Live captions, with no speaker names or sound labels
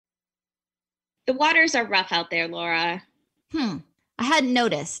The waters are rough out there, Laura. I hadn't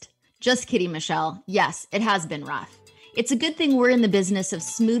noticed. Just kidding, Michelle. Yes, it has been rough. It's a good thing we're in the business of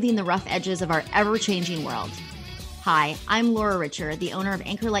smoothing the rough edges of our ever changing world. Hi, I'm Laura Richer, the owner of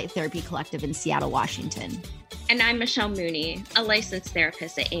Anchor Light Therapy Collective in Seattle, Washington. And I'm Michelle Mooney, a licensed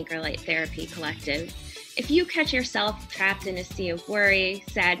therapist at Anchor Light Therapy Collective. If you catch yourself trapped in a sea of worry,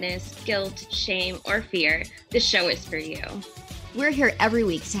 sadness, guilt, shame, or fear, this show is for you. We're here every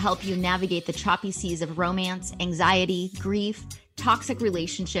week to help you navigate the choppy seas of romance, anxiety, grief, toxic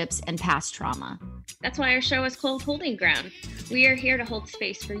relationships, and past trauma. That's why our show is called Holding Ground. We are here to hold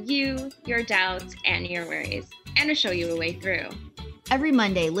space for you, your doubts, and your worries, and to show you a way through. Every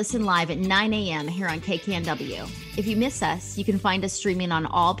Monday, listen live at 9 a.m. here on KKNW. If you miss us, you can find us streaming on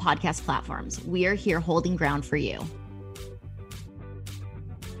all podcast platforms. We are here holding ground for you.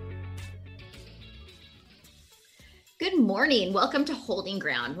 Good morning. Welcome to Holding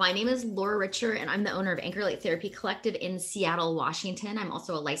Ground. My name is Laura Richer, and I'm the owner of Anchor Light Therapy Collective in Seattle, Washington. I'm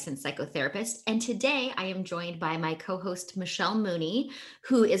also a licensed psychotherapist. And today I am joined by my co-host, Michelle Mooney,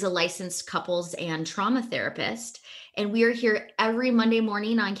 who is a licensed couples and trauma therapist. And we are here every Monday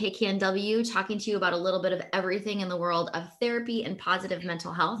morning on KKNW talking to you about a little bit of everything in the world of therapy and positive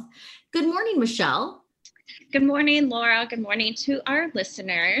mental health. Good morning, Michelle. Good morning, Laura. Good morning to our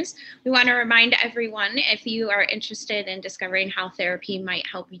listeners. We want to remind everyone, if you are interested in discovering how therapy might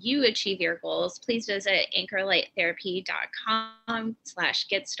help you achieve your goals, please visit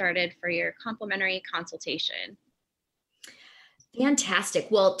anchorlighttherapy.com/get started for your complimentary consultation.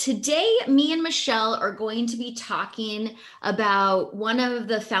 Fantastic. Well, today, me and Michelle are going to be talking about one of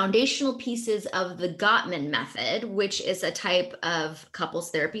the foundational pieces of the Gottman method, which is a type of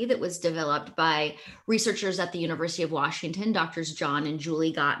couples therapy that was developed by researchers at the University of Washington, Doctors John and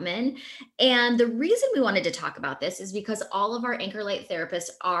Julie Gottman. And the reason we wanted to talk about this is because all of our Anchor Light therapists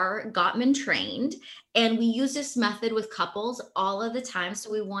are Gottman trained, and we use this method with couples all of the time. So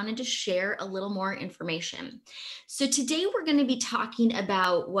we wanted to share a little more information. So today we're going to be talking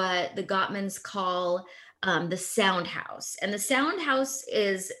about what the Gottmans call the sound house. And the sound house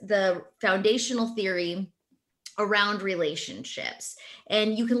is the foundational theory around relationships.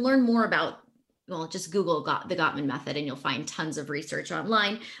 And you can learn more about, well, just Google the Gottman method and you'll find tons of research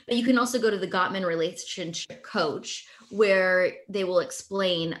online. But you can also go to the Gottman Relationship Coach, where they will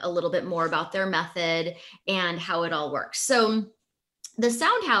explain a little bit more about their method and how it all works. So the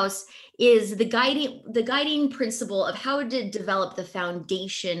sound house is the guiding principle of how to develop the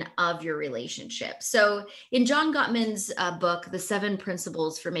foundation of your relationship. So in John Gottman's book, The 7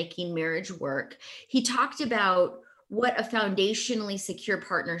 Principles for Making Marriage Work, he talked about what a foundationally secure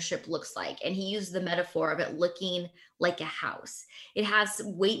partnership looks like. And he used the metaphor of it looking like a house. It has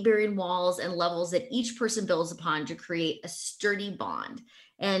weight-bearing walls and levels that each person builds upon to create a sturdy bond.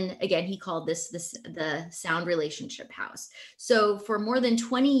 And again, he called this the sound relationship house. So for more than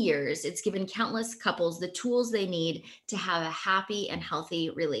 20 years, it's given countless couples the tools they need to have a happy and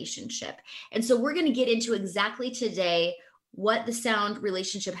healthy relationship. And so we're going to get into exactly today what the sound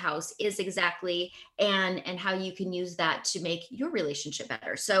relationship house is exactly, and how you can use that to make your relationship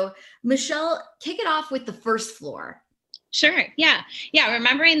better. So Michelle, kick it off with the first floor. Sure. Yeah.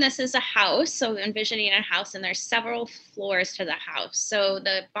 Remembering this is a house. So envisioning a house, and there's several floors to the house. So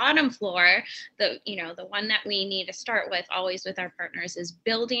the bottom floor, the one that we need to start with always with our partners, is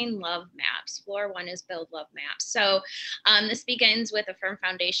building love maps. Floor 1 is build love maps. So this begins with a firm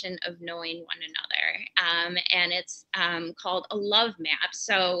foundation of knowing one another. And it's called a love map.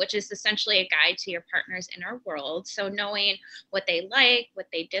 So, which is essentially a guide to your partner's inner world. So knowing what they like, what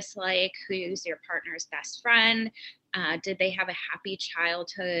they dislike, who's your partner's best friend, did they have a happy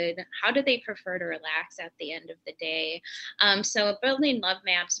childhood? How do they prefer to relax at the end of the day? So building love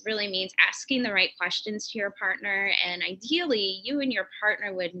maps really means asking the right questions to your partner. And ideally, you and your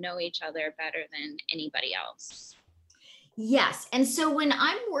partner would know each other better than anybody else. Yes. And so when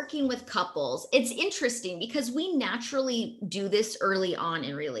I'm working with couples, it's interesting because we naturally do this early on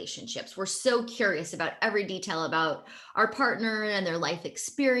in relationships. We're so curious about every detail about our partner and their life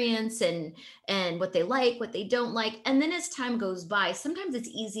experience and what they like, what they don't like. And then as time goes by, sometimes it's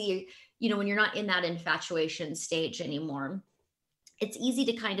easy, when you're not in that infatuation stage anymore, it's easy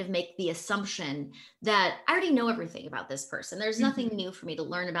to kind of make the assumption that I already know everything about this person. There's nothing new for me to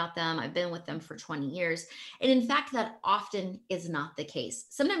learn about them. I've been with them for 20 years. And in fact, that often is not the case.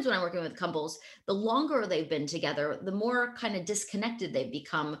 Sometimes when I'm working with couples, the longer they've been together, the more kind of disconnected they've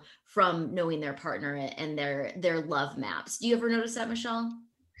become from knowing their partner and their love maps. Do you ever notice that, Michelle?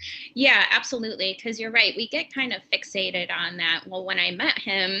 Yeah, absolutely. Because you're right. We get kind of fixated on that. Well, when I met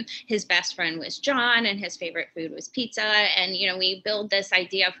him, his best friend was John and his favorite food was pizza. And, we build this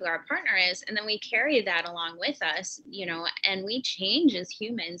idea of who our partner is. And then we carry that along with us, and we change as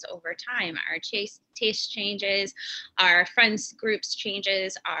humans over time. Our taste changes, our friends groups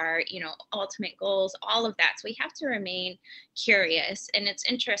changes, our, ultimate goals, all of that. So we have to remain curious. And it's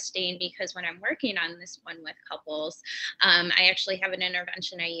interesting because when I'm working on this one with couples, I actually have an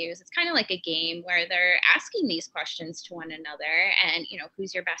intervention I use. It's kind of like a game where they're asking these questions to one another, and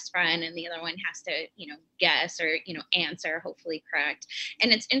who's your best friend, and the other one has to guess or answer, hopefully correct.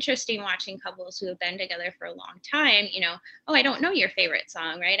 And it's interesting watching couples who have been together for a long time. Oh, I don't know your favorite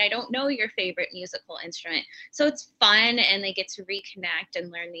song, right? I don't know your favorite musical instrument. So it's fun, and they get to reconnect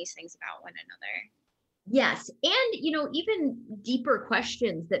and learn these things about one another. Yes. And, even deeper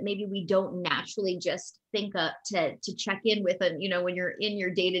questions that maybe we don't naturally just think up to check in with, and, when you're in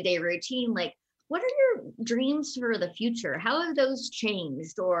your day-to-day routine, like, what are your dreams for the future? How have those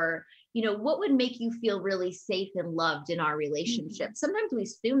changed? Or, what would make you feel really safe and loved in our relationship? Mhm. Sometimes we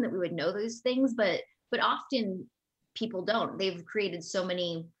assume that we would know those things, but often people don't. They've created so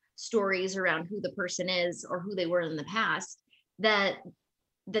many stories around who the person is or who they were in the past that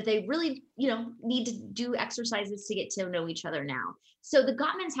they really, need to do exercises to get to know each other now. So the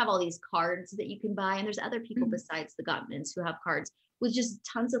Gottmans have all these cards that you can buy, and there's other people Mhm. besides the Gottmans who have cards with just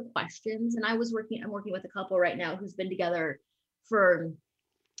tons of questions. And I'm working with a couple right now who's been together for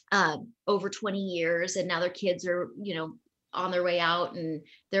over 20 years, and now their kids are, on their way out, and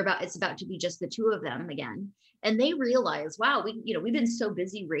it's about to be just the two of them again. And they realize, wow, we've been so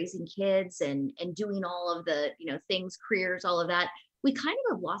busy raising kids and doing all of the, things, careers, all of that. We kind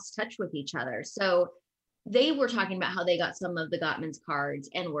of have lost touch with each other. So they were talking about how they got some of the Gottman's cards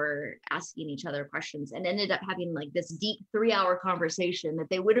and were asking each other questions, and ended up having like this deep 3-hour conversation that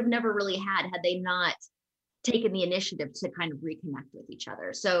they would have never really had they not taken the initiative to kind of reconnect with each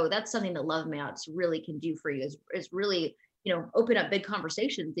other. So that's something that love maps really can do for you, is really, open up big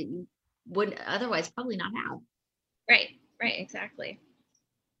conversations that you would otherwise probably not have. Right, right, exactly.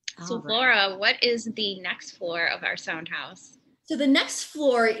 All So, right. Flora, what is the next floor of our sound house? So the next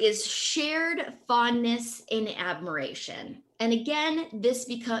floor is shared fondness and admiration. And again, this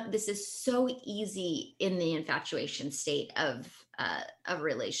is so easy in the infatuation state of a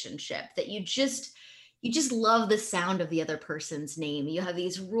relationship, that you just love the sound of the other person's name. You have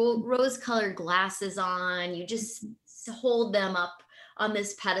these rose colored glasses on. You just hold them up on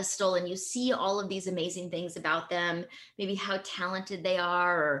this pedestal, and you see all of these amazing things about them, maybe how talented they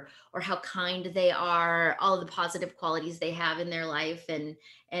are, or how kind they are, all of the positive qualities they have in their life,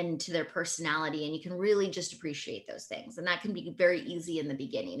 and to their personality. And you can really just appreciate those things. And that can be very easy in the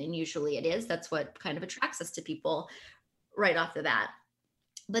beginning. And usually it is. That's what kind of attracts us to people right off the bat.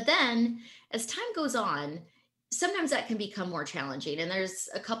 But then as time goes on, sometimes that can become more challenging. And there's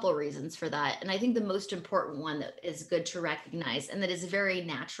a couple of reasons for that. And I think the most important one that is good to recognize, and that is very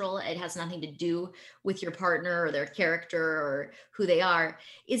natural, it has nothing to do with your partner or their character or who they are,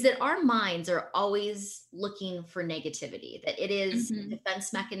 is that our minds are always looking for negativity, that it is a Mhm.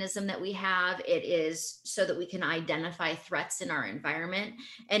 defense mechanism that we have. It is so that we can identify threats in our environment,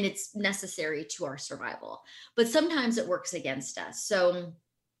 and it's necessary to our survival. But sometimes it works against us. So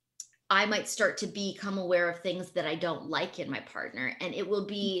I might start to become aware of things that I don't like in my partner, and it will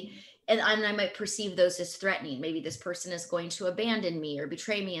be, Mhm. and I might perceive those as threatening. Maybe this person is going to abandon me or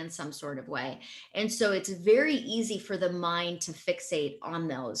betray me in some sort of way. And so it's very easy for the mind to fixate on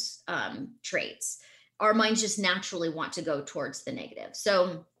those traits. Our minds just naturally want to go towards the negative.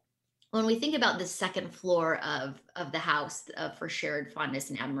 So when we think about the second floor of the house, for shared fondness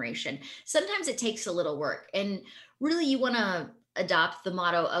and admiration, sometimes it takes a little work. And really, you want to adopt the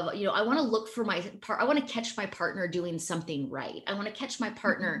motto of, I want to look for my part, I want to catch my partner doing something right, I want to catch my Mhm.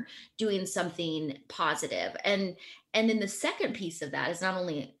 partner doing something positive. And then the second piece of that is not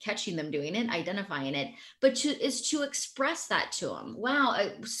only catching them doing it, identifying it, but to express that to them. Wow,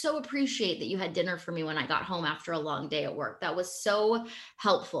 I so appreciate that you had dinner for me when I got home after a long day at work. That was so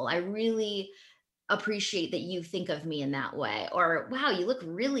helpful. I really appreciate that you think of me in that way. Or, wow, you look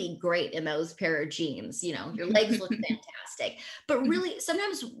really great in those pair of jeans. Your legs look fantastic. But really,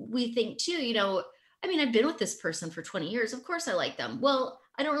 sometimes we think too, I mean, I've been with this person for 20 years. Of course I like them. Well,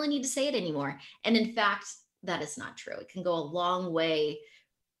 I don't really need to say it anymore. And in fact, that is not true. It can go a long way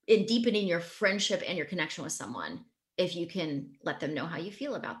in deepening your friendship and your connection with someone if you can let them know how you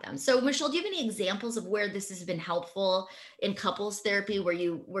feel about them. So Michelle, do you have any examples of where this has been helpful in couples therapy, where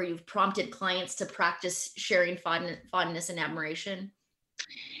you've prompted clients to practice sharing fondness and admiration?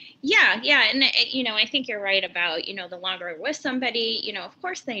 Yeah. And, I think you're right about, the longer we're with somebody, of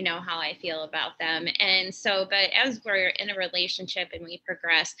course they know how I feel about them. And so, but as we're in a relationship and we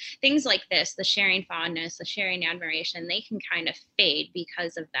progress, things like this, the sharing fondness, the sharing admiration, they can kind of fade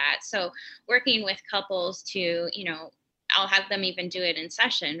because of that. So working with couples to, I'll have them even do it in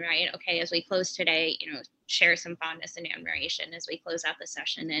session, right? Okay, as we close today, share some fondness and admiration as we close out the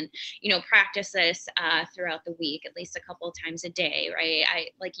session, and practice this throughout the week at least a couple of times a day, right? I,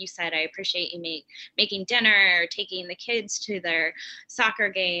 like you said, I appreciate you making dinner or taking the kids to their soccer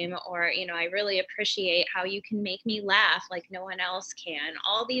game, or I really appreciate how you can make me laugh like no one else can.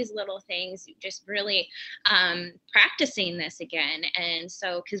 All these little things, just really practicing this again. And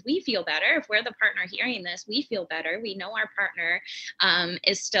so, because we feel better if we're the partner hearing this, we feel better, we know our partner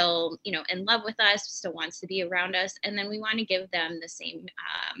is still in love with us, still wants to be around us, and then we want to give them the same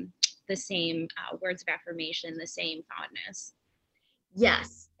words of affirmation, the same fondness.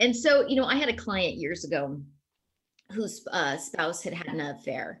 Yes. And so, I had a client years ago whose spouse had an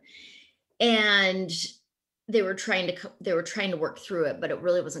affair, and they were trying to work through it, but it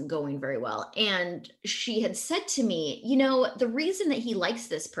really wasn't going very well. And she had said to me, the reason that he likes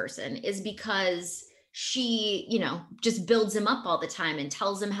this person is because she, just builds him up all the time and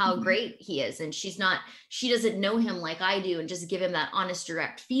tells him how great he is. And she doesn't know him like I do, and just give him that honest,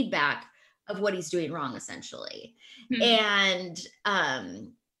 direct feedback of what he's doing wrong, essentially. And,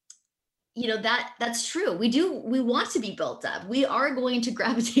 that's true. We want to be built up. We are going to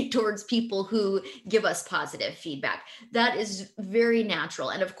gravitate towards people who give us positive feedback. That is very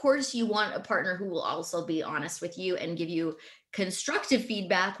natural. And of course, you want a partner who will also be honest with you and give you constructive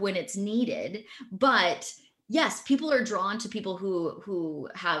feedback when it's needed. But yes, people are drawn to people who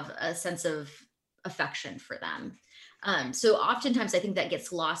have a sense of affection for them. So oftentimes I think that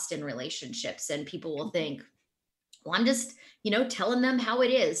gets lost in relationships, and people will think, well, I'm just, telling them how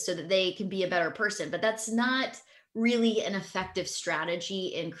it is so that they can be a better person. But that's not really an effective strategy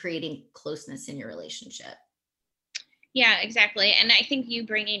in creating closeness in your relationship. Yeah, exactly. And I think you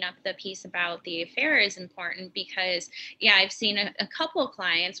bringing up the piece about the affair is important because, I've seen a couple of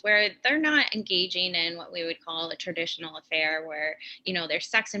clients where they're not engaging in what we would call a traditional affair where, there's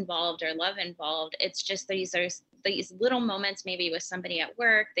sex involved or love involved. It's just these little moments, maybe with somebody at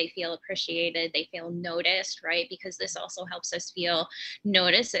work, they feel appreciated, they feel noticed, right? Because this also helps us feel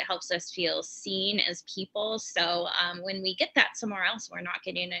noticed. It helps us feel seen as people. So when we get that somewhere else, we're not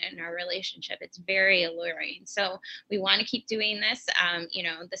getting it in our relationship. It's very alluring. So we want to keep doing this,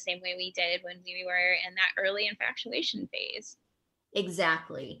 the same way we did when we were in that early infatuation phase.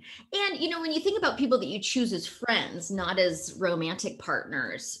 Exactly. And, when you think about people that you choose as friends, not as romantic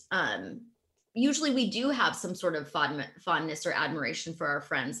partners, usually we do have some sort of fondness or admiration for our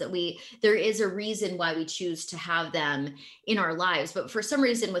friends, there is a reason why we choose to have them in our lives. But for some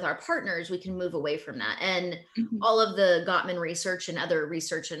reason with our partners, we can move away from that. And all of the Gottman research and other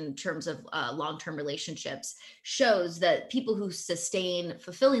research in terms of long-term relationships shows that people who sustain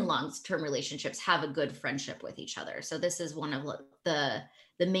fulfilling long-term relationships have a good friendship with each other. So this is one of the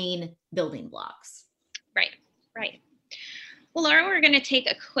main building blocks. Right. Well, Laura, we're going to take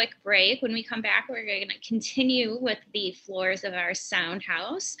a quick break. When we come back, we're going to continue with the floors of our sound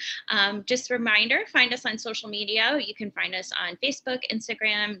house. Just a reminder, find us on social media. You can find us on Facebook,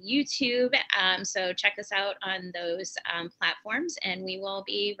 Instagram, YouTube. So check us out on those platforms, and we will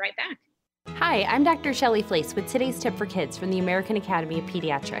be right back. Hi, I'm Dr. Shelley Flace with today's tip for kids from the American Academy of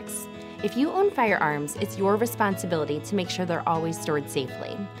Pediatrics. If you own firearms, it's your responsibility to make sure they're always stored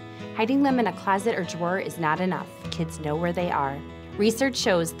safely. Hiding them in a closet or drawer is not enough. Kids know where they are. Research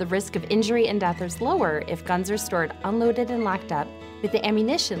shows the risk of injury and death is lower if guns are stored unloaded and locked up, with the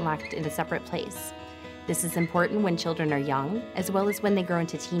ammunition locked in a separate place. This is important when children are young, as well as when they grow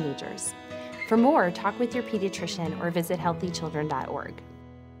into teenagers. For more, talk with your pediatrician or visit healthychildren.org.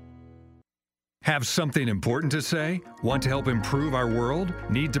 Have something important to say? Want to help improve our world?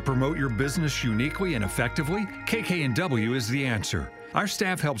 Need to promote your business uniquely and effectively? KKNW is the answer. Our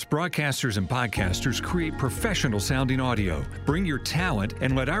staff helps broadcasters and podcasters create professional-sounding audio. Bring your talent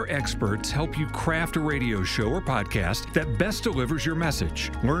and let our experts help you craft a radio show or podcast that best delivers your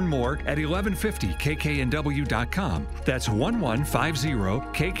message. Learn more at 1150kknw.com. That's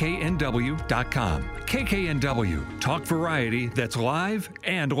 1150kknw.com. KKNW, talk variety that's live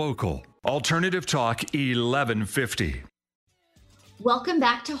and local. Alternative Talk 1150. Welcome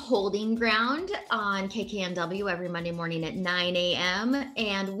back to Holding Ground on KKNW every Monday morning at 9 a.m.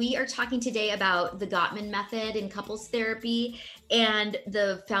 And we are talking today about the Gottman method in couples therapy and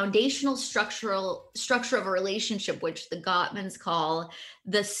the foundational structure of a relationship, which the Gottmans call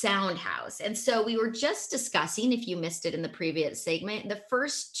the sound house. And so we were just discussing, if you missed it in the previous segment, the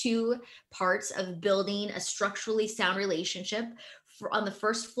first two parts of building a structurally sound relationship. On the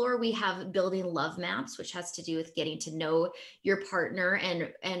first floor, we have building love maps, which has to do with getting to know your partner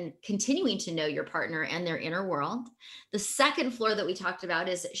and continuing to know your partner and their inner world. The second floor that we talked about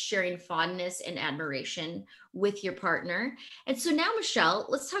is sharing fondness and admiration with your partner. And so now, Michelle,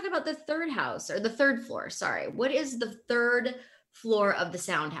 let's talk about the third floor. Sorry. What is the third floor of the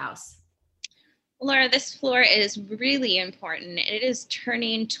sound house? Laura, this floor is really important. It is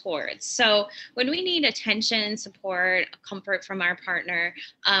turning towards. So when we need attention, support, comfort from our partner,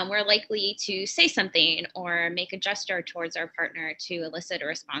 we're likely to say something or make a gesture towards our partner to elicit a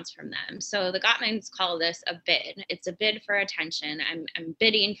response from them. So the Gottmans call this a bid. It's a bid for attention. I'm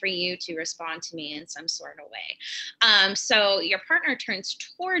bidding for you to respond to me in some sort of way. So your partner turns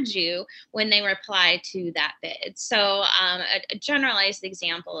towards you when they reply to that bid. So a generalized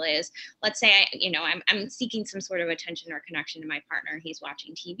example is, let's say I'm seeking some sort of attention or connection to my partner. He's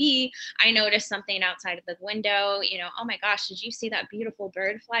watching TV. I notice something outside of the window, oh my gosh, did you see that beautiful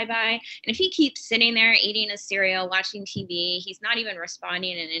bird fly by? And if he keeps sitting there eating his cereal, watching TV, he's not even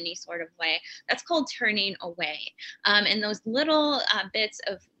responding in any sort of way, that's called turning away. And those little bits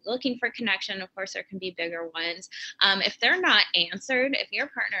of looking for connection, of course, there can be bigger ones. If they're not answered, if your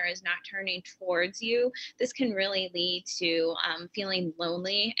partner is not turning towards you, this can really lead to feeling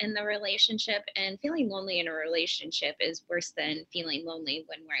lonely in the relationship. And feeling lonely in a relationship is worse than feeling lonely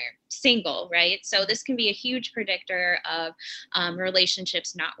when we're single, right? So this can be a huge predictor of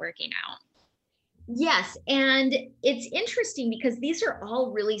relationships not working out. Yes. And it's interesting because these are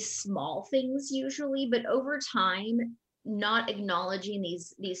all really small things usually, but over time, not acknowledging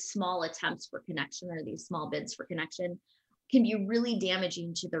these small attempts for connection or these small bids for connection can be really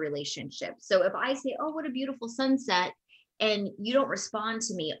damaging to the relationship. So if I say, oh, what a beautiful sunset, and you don't respond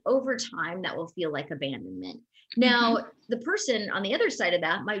to me, over time, that will feel like abandonment. Now, the person on the other side of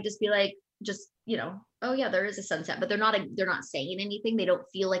that might just be like, oh yeah, there is a sunset, but they're not saying anything. They don't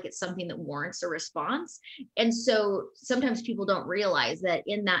feel like it's something that warrants a response. And so sometimes people don't realize that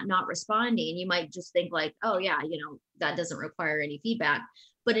in that not responding, you might just think like, oh yeah, that doesn't require any feedback.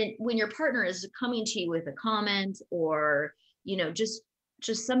 But when your partner is coming to you with a comment or,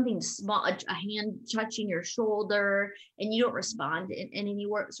 just something small, a hand touching your shoulder, and you don't respond in any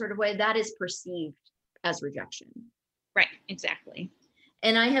sort of way, that is perceived as rejection. Right, exactly.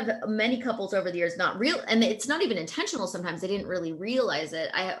 And I have many couples over the years, and it's not even intentional. Sometimes they didn't really realize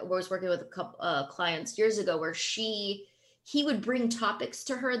it. I was working with a couple clients years ago where he would bring topics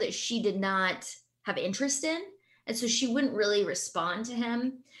to her that she did not have interest in. And so she wouldn't really respond to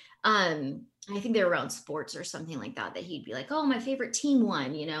him. I think they were around sports or something like that he'd be like, oh, my favorite team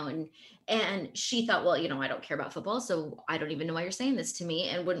won, and she thought, well, I don't care about football, so I don't even know why you're saying this to me,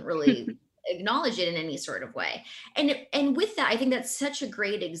 and wouldn't really acknowledge it in any sort of way. And with that, I think that's such a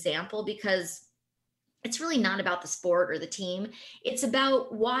great example because it's really not about the sport or the team. It's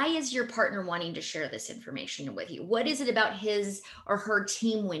about, why is your partner wanting to share this information with you? What is it about his or her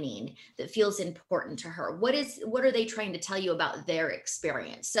team winning that feels important to her? What are they trying to tell you about their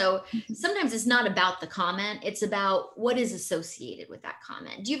experience? So sometimes it's not about the comment, it's about what is associated with that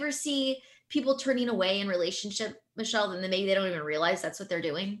comment. Do you ever see people turning away in relationship, Michelle, and then maybe they don't even realize that's what they're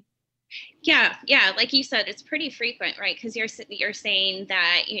doing? Yeah. Like you said, it's pretty frequent, right? Because you're saying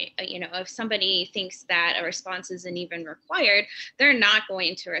that, if somebody thinks that a response isn't even required, they're not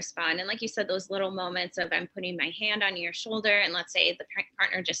going to respond. And like you said, those little moments of, I'm putting my hand on your shoulder, and let's say the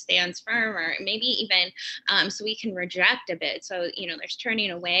partner just stands firm, or maybe even so we can reject a bit. So, there's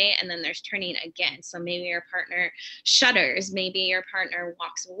turning away and then there's turning again. So maybe your partner shudders, maybe your partner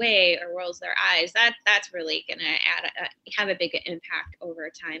walks away or rolls their eyes. That's really going to have a big impact over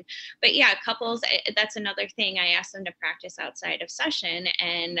time. But yeah, couples, that's another thing I ask them to practice outside of session.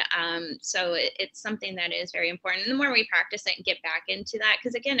 And so it's something that is very important. And the more we practice it and get back into that,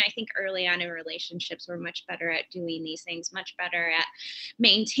 because again, I think early on in relationships, we're much better at doing these things, much better at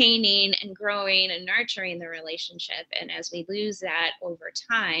maintaining and growing and nurturing the relationship. And as we lose that over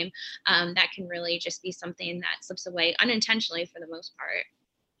time, that can really just be something that slips away unintentionally for the most part.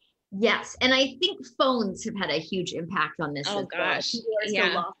 Yes. And I think phones have had a huge impact on this. Oh gosh. People are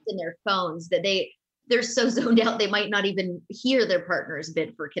so lost in their phones that they're so zoned out, they might not even hear their partner's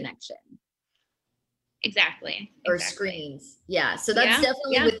bid for connection. Exactly. Or Exactly. screens. Yeah. So that's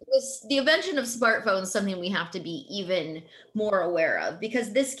definitely with the invention of smartphones, something we have to be even more aware of, because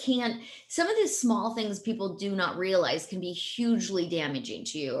some of these small things people do not realize can be hugely damaging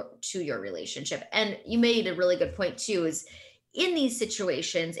to your relationship. And you made a really good point too, is in these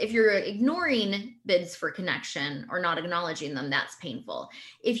situations, if you're ignoring bids for connection or not acknowledging them, that's painful.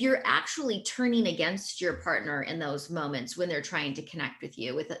 If you're actually turning against your partner in those moments when they're trying to connect with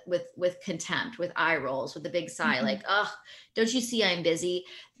you with contempt, with eye rolls, with a big sigh, like, oh, don't you see I'm busy?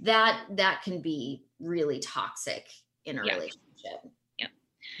 That can be really toxic in a relationship.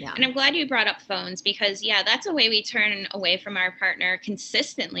 Yeah. And I'm glad you brought up phones, because that's a way we turn away from our partner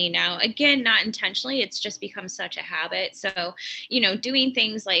consistently now. Again, not intentionally, it's just become such a habit. So, doing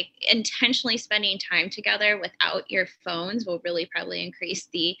things like intentionally spending time together without your phones will really probably increase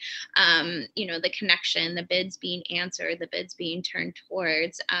the, the connection, the bids being answered, the bids being turned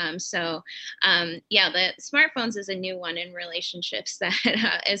towards. The smartphones is a new one in relationships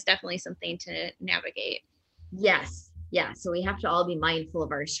that is definitely something to navigate. Yes. Yeah. So we have to all be mindful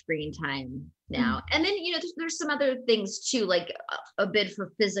of our screen time now. And then, there's some other things too, like a bid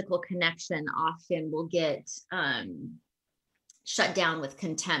for physical connection often will get shut down with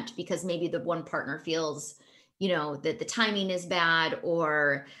contempt, because maybe the one partner feels, that the timing is bad,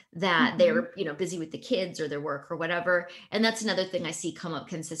 or that they're, busy with the kids or their work or whatever. And that's another thing I see come up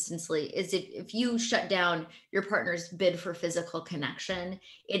consistently, is if you shut down your partner's bid for physical connection,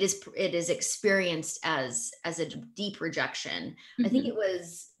 it is experienced as a deep rejection. I think it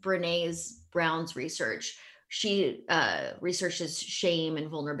was Brené Brown's research. She researches shame and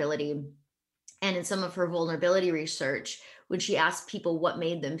vulnerability. And in some of her vulnerability research, when she asked people what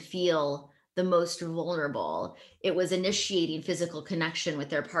made them feel the most vulnerable, it was initiating physical connection with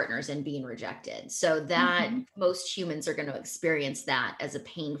their partners and being rejected. So that most humans are going to experience that as a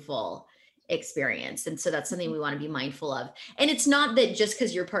painful experience. And so that's something we want to be mindful of. And it's not that just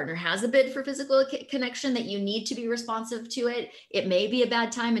because your partner has a bid for physical connection that you need to be responsive to it. It may be a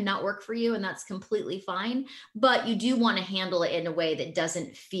bad time and not work for you, and that's completely fine. But you do want to handle it in a way that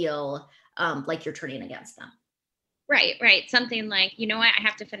doesn't feel like you're turning against them. Right. Something like, I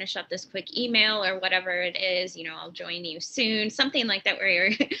have to finish up this quick email or whatever it is, I'll join you soon. Something like that, where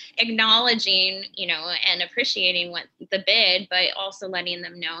you're acknowledging, and appreciating what the bid, but also letting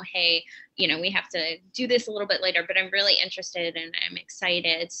them know, hey, we have to do this a little bit later, but I'm really interested and I'm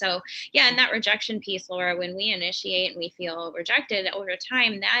excited. So and that rejection piece, Laura, when we initiate and we feel rejected over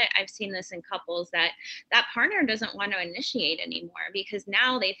time, that I've seen this in couples that partner doesn't want to initiate anymore, because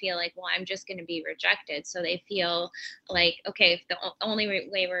now they feel like, well, I'm just going to be rejected. So they feel like, okay, if the only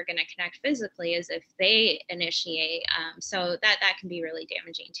way we're going to connect physically is if they initiate. So that can be really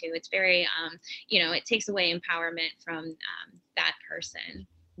damaging too. It's very, it takes away empowerment from that person.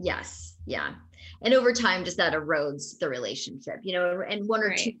 Yes. Yeah. And over time, just that erodes the relationship, and one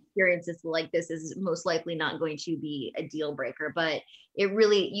or two experiences like this is most likely not going to be a deal breaker, but it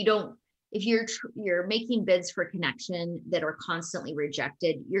really, if you're making bids for connection that are constantly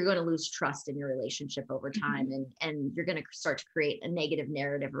rejected, you're going to lose trust in your relationship over time. And you're going to start to create a negative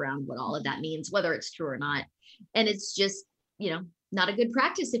narrative around what all of that means, whether it's true or not. And it's just, not a good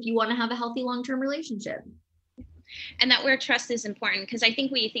practice if you want to have a healthy long-term relationship. And that where trust is important, because I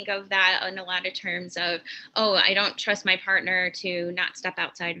think we think of that in a lot of terms of, oh, I don't trust my partner to not step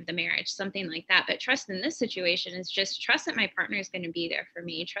outside of the marriage, something like that. But trust in this situation is just trust that my partner is going to be there for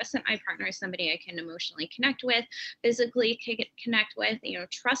me. Trust that my partner is somebody I can emotionally connect with, physically connect with,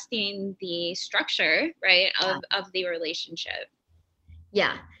 trusting the structure, right, of the relationship.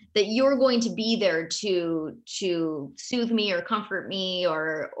 Yeah. That you're going to be there to soothe me or comfort me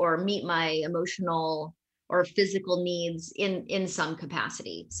or meet my emotional or physical needs in some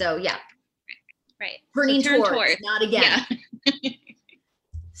capacity. So right. Turning towards, not again. Yeah.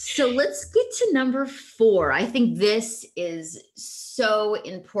 So let's get to number 4. I think this is so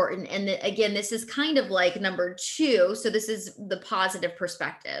important. And again, this is kind of like number 2. So this is the positive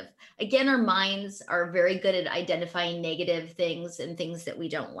perspective. Again, our minds are very good at identifying negative things and things that we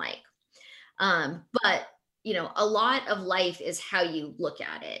don't like. But a lot of life is how you look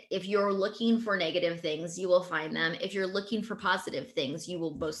at it. If you're looking for negative things, you will find them. If you're looking for positive things, you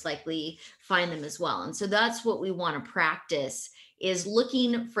will most likely find them as well. And so that's what we want to practice, is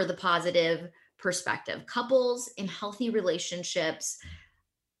looking for the positive perspective. Couples in healthy relationships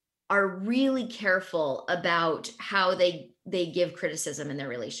are really careful about how they give criticism in their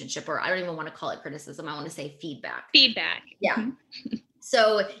relationship, or I don't even want to call it criticism. I want to say feedback. Yeah.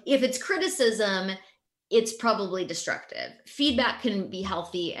 So if it's criticism, it's probably destructive. Feedback can be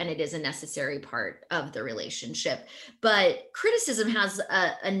healthy, and it is a necessary part of the relationship. But criticism has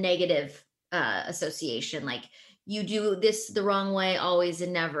a negative association, like you do this the wrong way always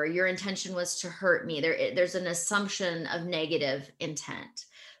and never. Your intention was to hurt me. There's an assumption of negative intent.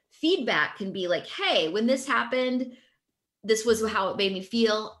 Feedback can be like, hey, when this happened, this was how it made me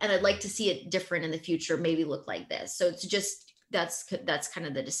feel, and I'd like to see it different in the future, maybe look like this. So it's just, that's kind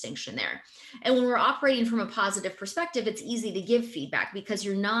of the distinction there. And when we're operating from a positive perspective, it's easy to give feedback because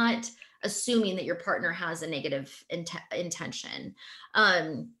you're not assuming that your partner has a negative intention.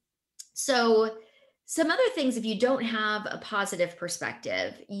 So some other things, if you don't have a positive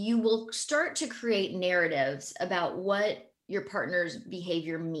perspective, you will start to create narratives about what your partner's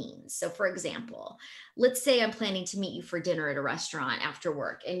behavior means. So for example, let's say I'm planning to meet you for dinner at a restaurant after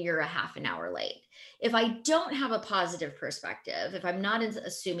work and you're a half an hour late. If I don't have a positive perspective, if I'm not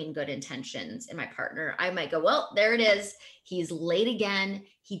assuming good intentions in my partner, I might go, well, there it is. He's late again.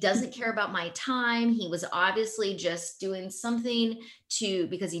 He doesn't care about my time. He was obviously just doing something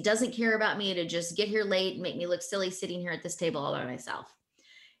because he doesn't care about me, to just get here late and make me look silly sitting here at this table all by myself.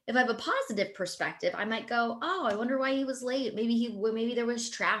 If I have a positive perspective, I might go, oh, I wonder why he was late. Maybe there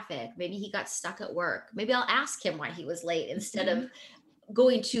was traffic. Maybe he got stuck at work. Maybe I'll ask him why he was late instead of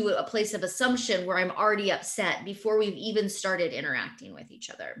going to a place of assumption where I'm already upset before we've even started interacting with each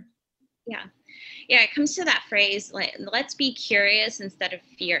other. Yeah, it comes to that phrase, like, let's be curious instead of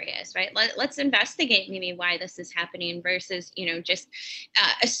furious, right? Let's investigate maybe why this is happening versus, just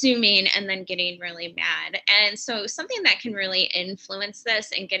assuming and then getting really mad. And so something that can really influence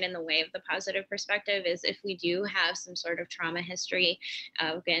this and get in the way of the positive perspective is if we do have some sort of trauma history,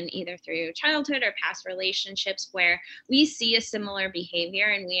 again, either through childhood or past relationships where we see a similar behavior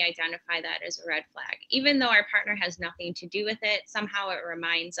and we identify that as a red flag, even though our partner has nothing to do with it, somehow it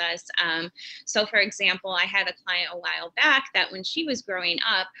reminds us. So for example, I had a client a while back that when she was growing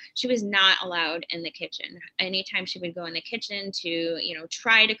up, she was not allowed in the kitchen. Anytime she would go in the kitchen to,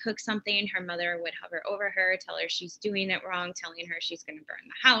 try to cook something, her mother would hover over her, tell her she's doing it wrong, telling her she's going to burn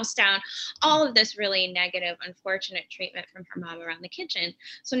the house down. All of this really negative, unfortunate treatment from her mom around the kitchen.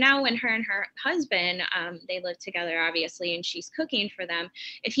 So now when her and her husband, they live together, obviously, and she's cooking for them,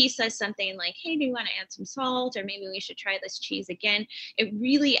 if he says something like, hey, do you want to add some salt? Or maybe we should try this cheese again, it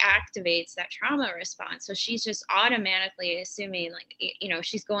really activates that trauma response. So she's just automatically assuming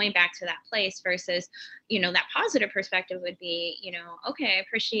she's going back to that place versus, that positive perspective would be, okay, I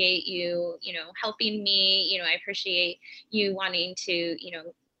appreciate you, helping me, I appreciate you wanting to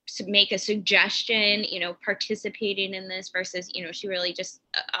make a suggestion, participating in this versus, she really just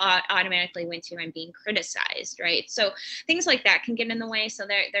automatically went to, I'm being criticized, right? So things like that can get in the way. So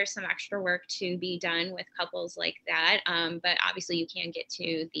there's some extra work to be done with couples like that. But obviously you can get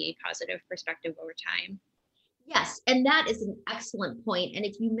to the positive perspective over time. Yes, and that is an excellent point. And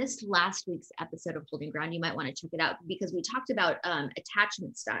if you missed last week's episode of Holding Ground, you might want to check it out because we talked about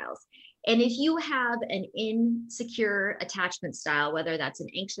attachment styles. And if you have an insecure attachment style, whether that's an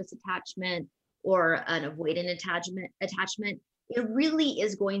anxious attachment or an avoidant attachment, it really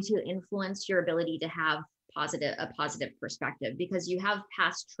is going to influence your ability to have a positive perspective because you have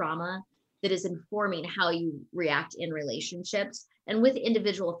past trauma that is informing how you react in relationships. And with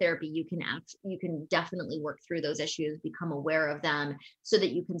individual therapy, you can definitely work through those issues, become aware of them so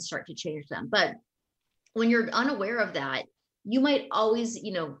that you can start to change them. But when you're unaware of that, you might always,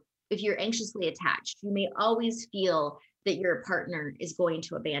 if you're anxiously attached, you may always feel that your partner is going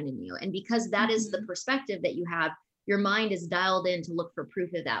to abandon you. And because that is the perspective that you have, your mind is dialed in to look for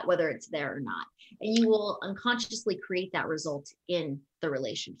proof of that, whether it's there or not. And you will unconsciously create that result in the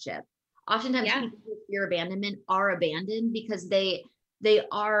relationship. Oftentimes people who fear abandonment are abandoned because they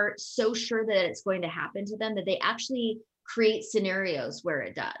are so sure that it's going to happen to them that they actually create scenarios where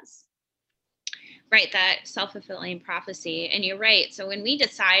it does. Right, that self-fulfilling prophecy. And you're right. So when we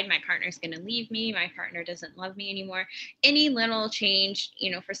decide my partner's going to leave me, my partner doesn't love me anymore, any little change,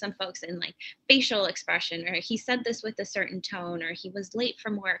 for some folks in like facial expression, or he said this with a certain tone, or he was late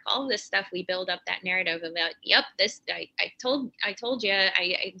from work, all of this stuff, we build up that narrative about, yep, this, I told you,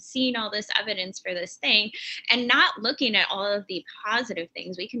 I've seen all this evidence for this thing, and not looking at all of the positive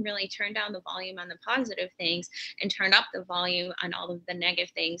things. We can really turn down the volume on the positive things and turn up the volume on all of the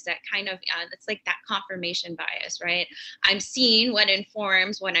negative things that kind of, it's like that confirmation bias, right? I'm seeing what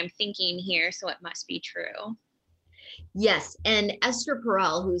informs what I'm thinking here, so it must be true. Yes. And Esther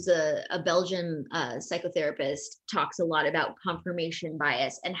Perel, who's a Belgian psychotherapist, talks a lot about confirmation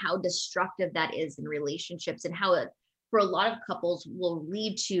bias and how destructive that is in relationships and how it, for a lot of couples, will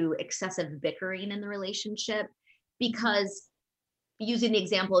lead to excessive bickering in the relationship because using the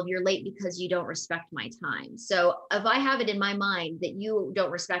example of you're late because you don't respect my time. So if I have it in my mind that you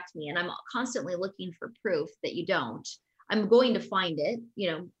don't respect me and I'm constantly looking for proof that you don't, I'm going to find it.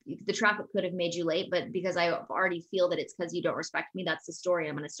 The traffic could have made you late, but because I already feel that it's because you don't respect me, that's the story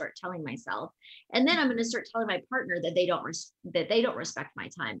I'm going to start telling myself. And then I'm going to start telling my partner that they don't respect my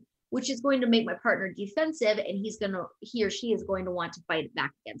time, which is going to make my partner defensive, and he or she is going to want to fight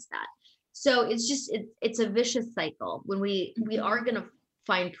back against that. So it's a vicious cycle when we are going to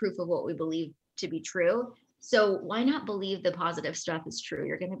find proof of what we believe to be true. So why not believe the positive stuff is true?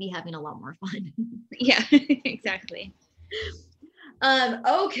 You're going to be having a lot more fun. Yeah, exactly.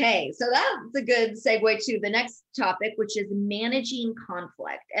 Okay, so that's a good segue to the next topic, which is managing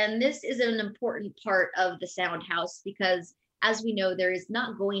conflict. And this is an important part of the Sound House because, as we know, there is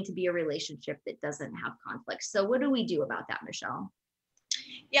not going to be a relationship that doesn't have conflict. So what do we do about that, Michelle?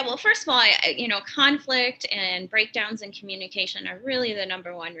 Yeah, well, first of all, conflict and breakdowns in communication are really the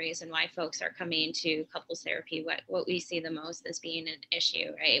number one reason why folks are coming to couples therapy. What we see the most as being an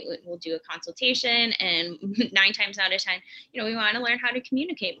issue, right? We'll do a consultation, and 9 times out of 10, we want to learn how to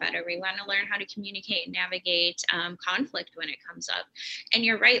communicate better. We want to learn how to communicate and navigate conflict when it comes up. And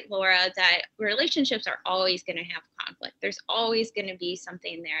you're right, Laura, that relationships are always going to have conflict. There's always going to be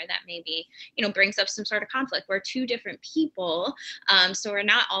something there that maybe, brings up some sort of conflict. We're two different people, so we're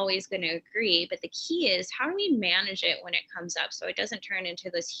not always going to agree, but the key is how do we manage it when it comes up so it doesn't turn into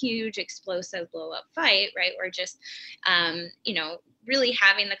this huge explosive blow up fight, right? We're just really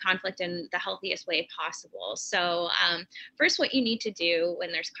having the conflict in the healthiest way possible. So first, what you need to do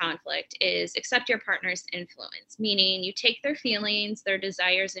when there's conflict is accept your partner's influence, meaning you take their feelings, their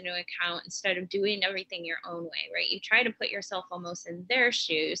desires into account instead of doing everything your own way, right? You try to put yourself almost in their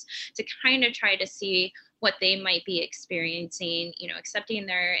shoes to kind of try to see what they might be experiencing, accepting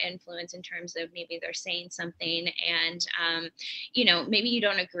their influence in terms of maybe they're saying something and, maybe you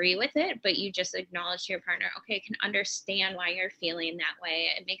don't agree with it, but you just acknowledge to your partner, okay, I can understand why you're feeling that way.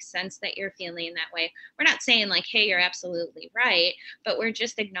 It makes sense that you're feeling that way. We're not saying like, hey, you're absolutely right, but we're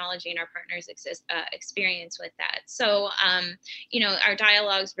just acknowledging our partner's experience with that. So, our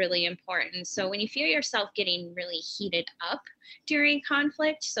dialogue is really important. So when you feel yourself getting really heated up during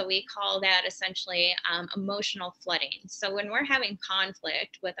conflict, so we call that essentially emotional flooding. So when we're having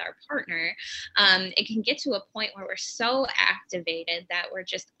conflict with our partner, it can get to a point where we're so activated that we're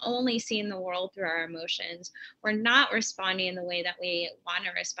just only seeing the world through our emotions. We're not responding in the way that we want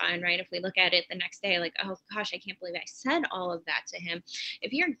to respond, right? If we look at it the next day, like, oh gosh, I can't believe I said all of that to him.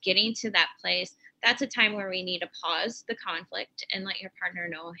 If you're getting to that place, that's a time where we need to pause the conflict and let your partner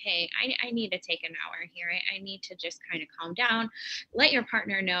know, hey, I need to take an hour here. I need to just kind of calm down. Let your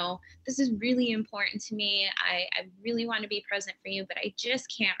partner know, this is really important to me. I really want to be present for you, but I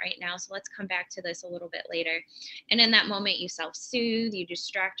just can't right now. So let's come back to this a little bit later. And in that moment, you self-soothe, you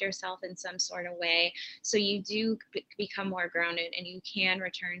distract yourself in some sort of way. So you do become more grounded and you can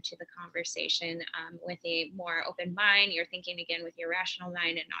return to the conversation with a more open mind. You're thinking again with your rational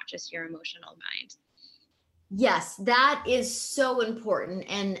mind and not just your emotional mind. Yes, that is so important.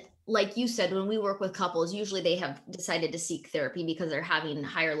 And like you said, when we work with couples, usually they have decided to seek therapy because they're having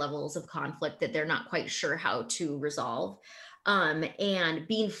higher levels of conflict that they're not quite sure how to resolve. And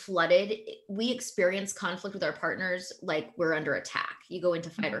being flooded, we experience conflict with our partners like we're under attack. You go into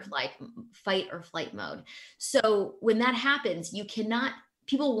fight or flight mode. So when that happens,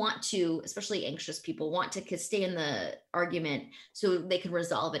 people want to, especially anxious people, want to stay in the argument so they can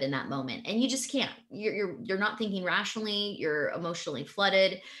resolve it in that moment. And you just can't. You're not thinking rationally. You're emotionally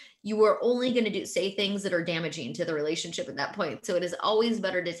flooded. You are only going to say things that are damaging to the relationship at that point. So it is always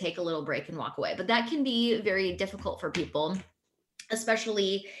better to take a little break and walk away. But that can be very difficult for people,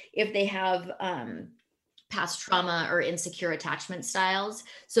 especially if they have past trauma or insecure attachment styles.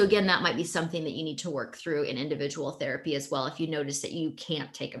 So again, that might be something that you need to work through in individual therapy as well. If you notice that you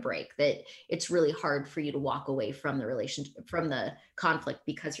can't take a break, that it's really hard for you to walk away from the relationship, from the conflict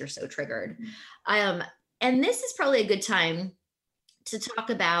because you're so triggered. And this is probably a good time to talk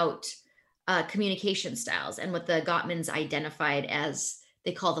about communication styles and what the Gottmans identified as,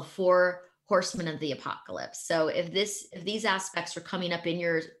 they call the 4 horsemen of the apocalypse. So if these aspects are coming up in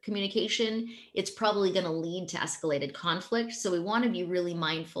your communication, it's probably going to lead to escalated conflict. So we want to be really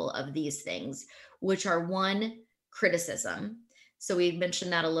mindful of these things, which are 1, criticism. So we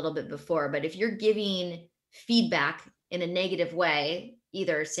mentioned that a little bit before, but if you're giving feedback in a negative way,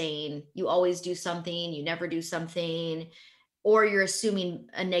 either saying you always do something, you never do something, or you're assuming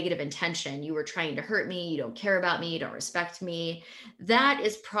a negative intention, you were trying to hurt me, you don't care about me, you don't respect me, that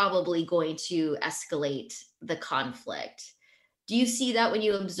is probably going to escalate the conflict. Do you see that when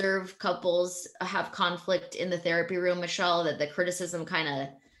you observe couples have conflict in the therapy room, Michelle, that the criticism kind of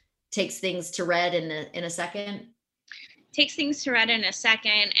takes things to red in a second? takes things to red in a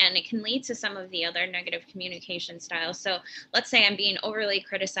second, and it can lead to some of the other negative communication styles. So let's say I'm being overly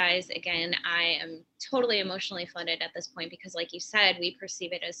criticized. Again, I am totally emotionally flooded at this point because, like you said, we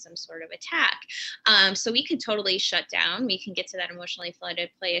perceive it as some sort of attack. So we can totally shut down. We can get to that emotionally flooded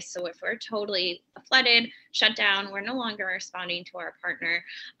place. So if we're totally flooded, shut down, we're no longer responding to our partner.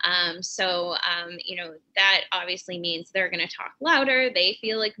 That obviously means they're going to talk louder. They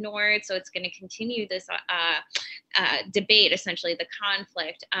feel ignored. So it's going to continue this debate, essentially the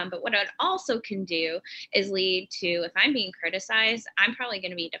conflict. But what it also can do is lead to, if I'm being criticized, I'm probably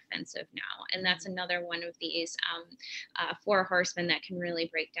going to be defensive now. And that's another one of these 4 horsemen that can really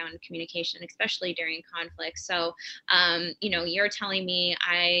break down communication, especially during conflict. So, you're telling me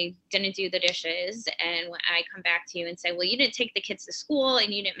I didn't do the dishes, and when I come back to you and say, well, you didn't take the kids to school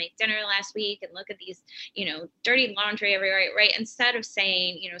and you didn't make dinner last week, and look at these, dirty laundry everywhere, right? Instead of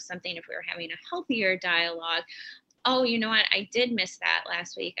saying, something, if we were having a healthier dialogue, oh, you know what, I did miss that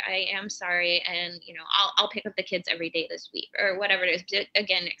last week. I am sorry. And, I'll pick up the kids every day this week, or whatever it is.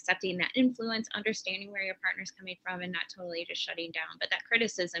 Again, accepting that influence, understanding where your partner's coming from, and not totally just shutting down. But that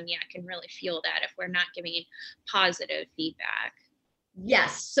criticism, can really fuel that if we're not giving positive feedback.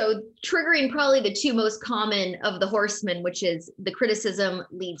 Yes. So triggering probably the 2 most common of the horsemen, which is the criticism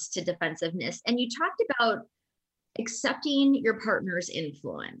leads to defensiveness. And you talked about accepting your partner's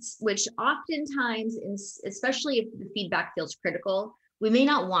influence, which oftentimes, especially if the feedback feels critical, we may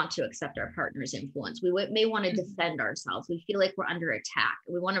not want to accept our partner's influence. We may want to defend ourselves. We feel like we're under attack.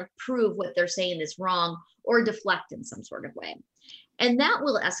 We want to prove what they're saying is wrong or deflect in some sort of way. And that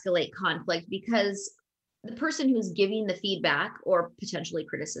will escalate conflict because the person who's giving the feedback or potentially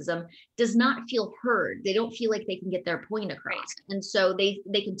criticism does not feel heard. They don't feel like they can get their point across. Right. And so they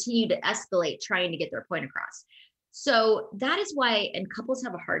continue to escalate trying to get their point across. So that is why, and couples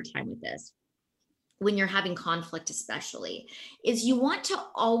have a hard time with this when you're having conflict, especially, is you want to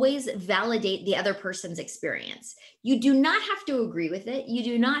always validate the other person's experience. You do not have to agree with it. You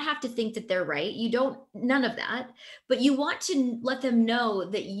do not have to think that they're right. None of that, but you want to let them know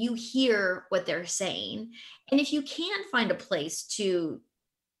that you hear what they're saying. And if you can find a place to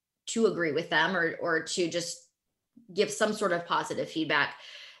agree with them or to just give some sort of positive feedback,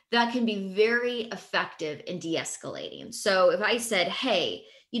 that can be very effective in de-escalating. So if I said, hey,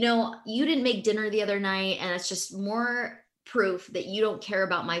 you didn't make dinner the other night, and it's just more proof that you don't care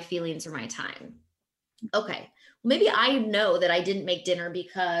about my feelings or my time. Okay, maybe I know that I didn't make dinner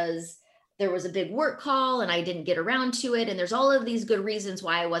because there was a big work call and I didn't get around to it. And there's all of these good reasons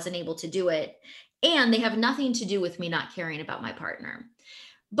why I wasn't able to do it. And they have nothing to do with me not caring about my partner.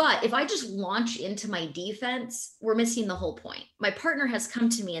 But if I just launch into my defense, we're missing the whole point. My partner has come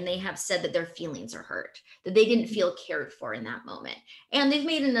to me and they have said that their feelings are hurt, that they didn't feel cared for in that moment. And they've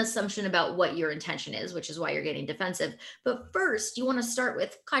made an assumption about what your intention is, which is why you're getting defensive. But first, you want to start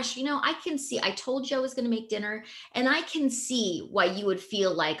with, gosh, I can see, I told you I was going to make dinner, and I can see why you would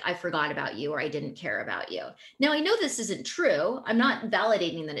feel like I forgot about you or I didn't care about you. Now, I know this isn't true. I'm not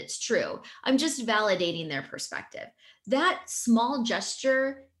validating that it's true. I'm just validating their perspective. That small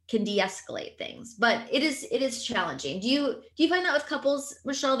gesture can de-escalate things, but it is challenging. Do you find that with couples,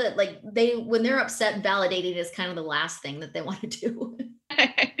 Michelle, that when they're upset, validating is kind of the last thing that they want to do?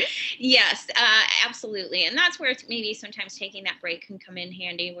 Yes, absolutely. And that's where maybe sometimes taking that break can come in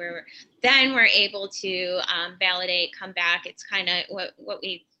handy, where then we're able to validate, come back. It's kind of what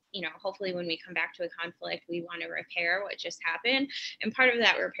we, hopefully when we come back to a conflict, we want to repair what just happened. And part of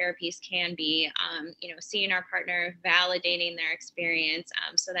that repair piece can be, seeing our partner, validating their experience.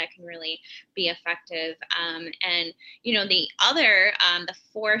 So that can really be effective. And, the other, the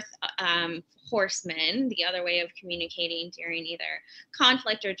 4th horseman, the other way of communicating during either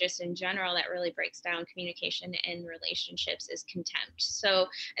conflict or just in general that really breaks down communication in relationships is contempt. So,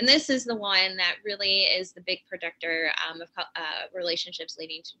 and this is the one that really is the big predictor of relationships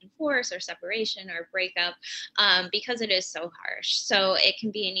leading to divorce or separation or breakup, because it is so harsh. So it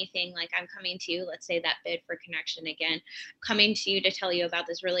can be anything like, I'm coming to you, let's say that bid for connection again, coming to you to tell you about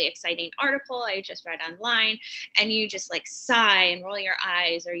this really exciting article I just read online, and you just sigh and roll your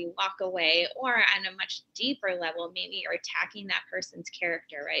eyes, or you walk away. Or on a much deeper level, maybe you're attacking that person's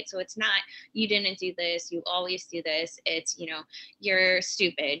character, right? So it's not, you didn't do this, you always do this. It's, you're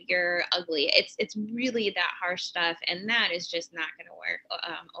stupid, you're ugly. It's really that harsh stuff. And that is just not going to work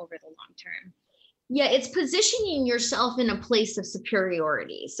over the long term. Yeah, it's positioning yourself in a place of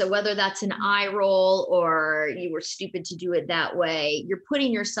superiority. So whether that's an eye roll or you were stupid to do it that way, you're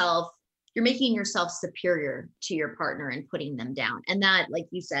making yourself superior to your partner and putting them down. And that, like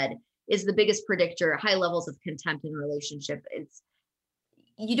you said, is the biggest predictor. High levels of contempt in a relationship.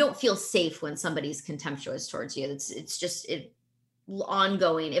 you don't feel safe when somebody's contemptuous towards you. It's just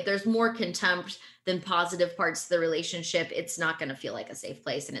ongoing. If there's more contempt than positive parts of the relationship, it's not going to feel like a safe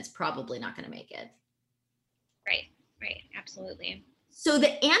place, and it's probably not going to make it. Right. Absolutely. So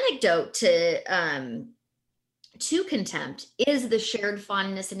the antidote to contempt is the shared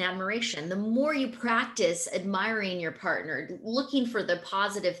fondness and admiration. The more you practice admiring your partner, looking for the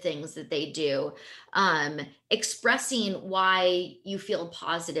positive things that they do, expressing why you feel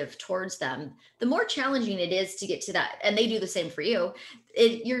positive towards them, the more challenging it is to get to that. And they do the same for you.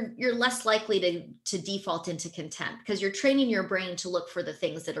 You're less likely to default into contempt, because you're training your brain to look for the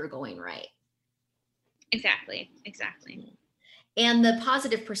things that are going right. Exactly. And the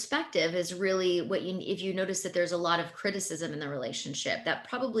positive perspective is really if you notice that there's a lot of criticism in the relationship, that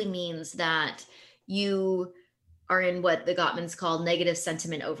probably means that you are in what the Gottmans call negative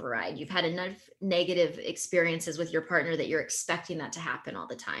sentiment override. You've had enough negative experiences with your partner that you're expecting that to happen all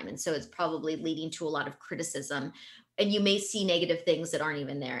the time. And so it's probably leading to a lot of criticism, and you may see negative things that aren't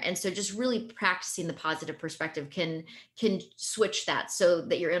even there. And so just really practicing the positive perspective can switch that, so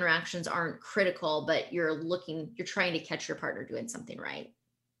that your interactions aren't critical, but you're trying to catch your partner doing something right.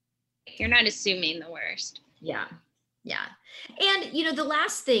 You're not assuming the worst. Yeah. And the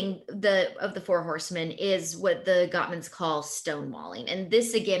last thing of the four horsemen is what the Gottmans call stonewalling. And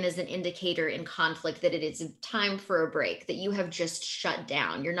this again is an indicator in conflict that it is time for a break, that you have just shut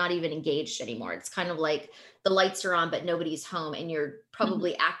down. You're not even engaged anymore. It's kind of like the lights are on, but nobody's home, and you're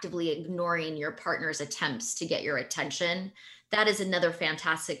probably actively ignoring your partner's attempts to get your attention. That is another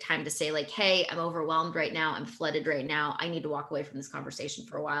fantastic time to say, like, hey, I'm overwhelmed right now. I'm flooded right now. I need to walk away from this conversation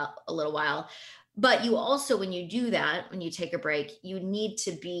for a little while. But you also, when you do that, when you take a break, you need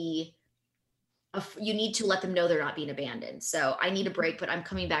to let them know they're not being abandoned. So I need a break, but I'm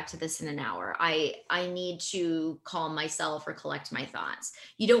coming back to this in an hour. I need to calm myself or collect my thoughts.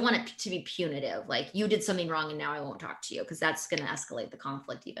 You don't want it to be punitive, like you did something wrong and now I won't talk to you, because that's going to escalate the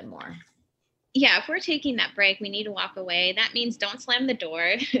conflict even more. Yeah, if we're taking that break, we need to walk away. That means don't slam the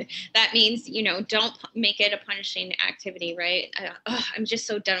door. That means, don't make it a punishing activity, right? I'm just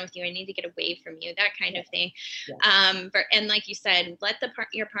so done with you. I need to get away from you, that kind of thing. Yeah. And like you said, let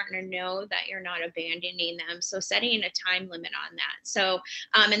your partner know that you're not abandoning them. So setting a time limit on that. So,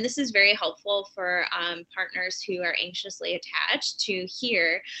 and this is very helpful for partners who are anxiously attached to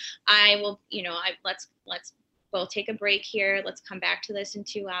hear, let's we'll take a break here. Let's come back to this in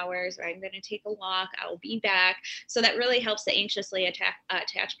 2 hours, or I'm going to take a walk. I'll be back. So that really helps the anxiously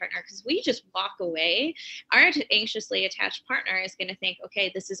attached partner, because we just walk away. Our anxiously attached partner is going to think, okay,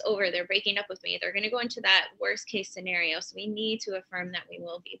 this is over. They're breaking up with me. They're going to go into that worst case scenario. So we need to affirm that we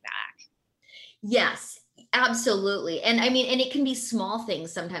will be back. Yes, absolutely. And and it can be small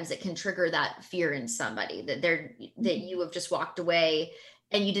things sometimes that can trigger that fear in somebody, that you have just walked away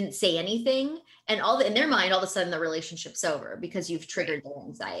and you didn't say anything, and in their mind, all of a sudden the relationship's over because you've triggered their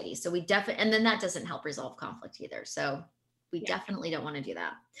anxiety. So and then that doesn't help resolve conflict either. So we definitely don't want to do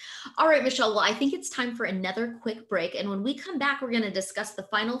that. All right, Michelle. Well, I think it's time for another quick break. And when we come back, we're going to discuss the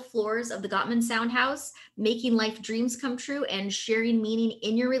final floors of the Gottman Sound House, making life dreams come true and sharing meaning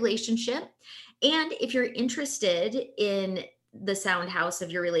in your relationship. And if you're interested in the sound house of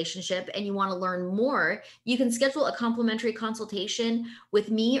your relationship and you want to learn more, you can schedule a complimentary consultation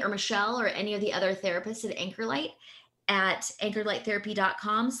with me or Michelle or any of the other therapists at Anchorlight at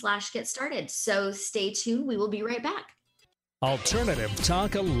anchorlighttherapy.com/get started. So stay tuned. We will be right back. Alternative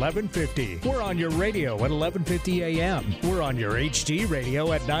Talk 1150. We're on your radio at 1150 a.m. We're on your HD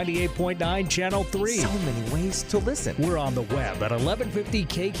radio at 98.9 Channel 3. So many ways to listen. We're on the web at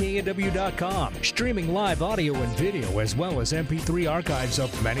 1150kknw.com, streaming live audio and video, as well as MP3 archives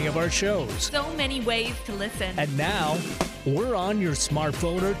of many of our shows. So many ways to listen. And now, we're on your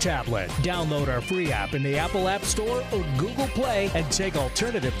smartphone or tablet. Download our free app in the Apple App Store or Google Play and take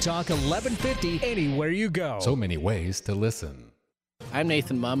Alternative Talk 1150 anywhere you go. So many ways to listen. I'm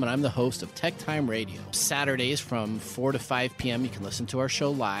Nathan Mumm, and I'm the host of Tech Time Radio. Saturdays from 4 to 5 p.m., you can listen to our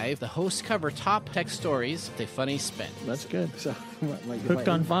show live. The hosts cover top tech stories with a funny spin. That's good. So, Hooked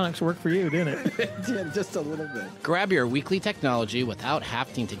on Phonics worked for you, didn't it? Yeah, just a little bit. Grab your weekly technology without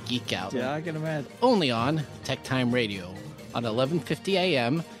having to geek out. Yeah, I can imagine. Only on Tech Time Radio on 1150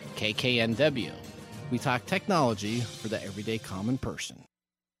 a.m. KKNW. We talk technology for the everyday common person.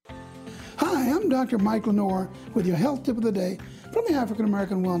 Hi, I'm Dr. Mike Lenore with your health tip of the day from the African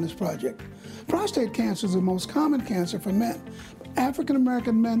American Wellness Project. Prostate cancer is the most common cancer for men, but African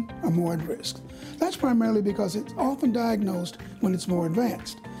American men are more at risk. That's primarily because it's often diagnosed when it's more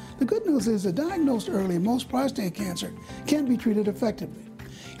advanced. The good news is that diagnosed early, most prostate cancer can be treated effectively.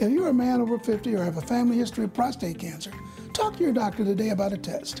 If you're a man over 50 or have a family history of prostate cancer, talk Talk to your doctor today about a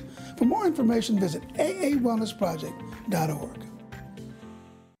test. For more information, visit aawellnessproject.org.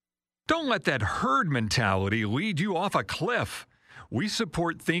 Don't let that herd mentality lead you off a cliff. We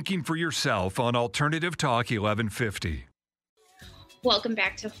support thinking for yourself on Alternative Talk 1150. Welcome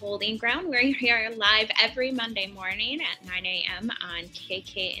back to Holding Ground. We're here live every Monday morning at 9 a.m. on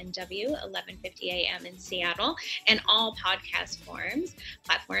KKNW, 1150 a.m. in Seattle, and all podcast platforms.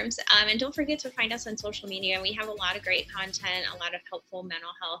 And don't forget to find us on social media. We have a lot of great content, a lot of helpful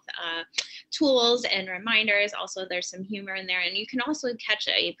mental health tools and reminders. Also, there's some humor in there. And you can also catch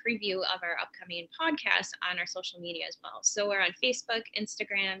a preview of our upcoming podcast on our social media as well. So we're on Facebook,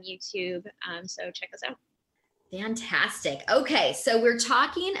 Instagram, YouTube. So check us out. Fantastic. Okay, so we're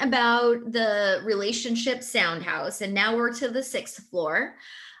talking about the relationship sound house, and now we're to the 6th floor.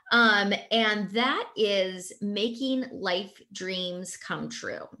 And that is making life dreams come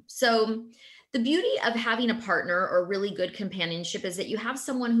true. So the beauty of having a partner or really good companionship is that you have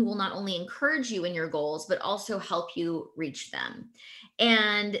someone who will not only encourage you in your goals, but also help you reach them.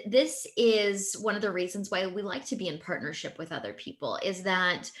 And this is one of the reasons why we like to be in partnership with other people, is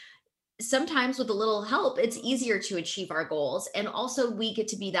that sometimes with a little help, it's easier to achieve our goals. And also we get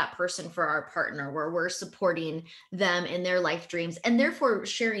to be that person for our partner where we're supporting them in their life dreams and therefore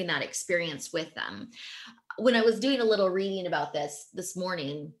sharing that experience with them. When I was doing a little reading about this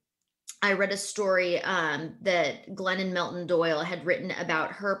morning, I read a story that Glennon Melton Doyle had written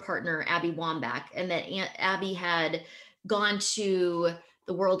about her partner, Abby Wambach, and that Abby had gone to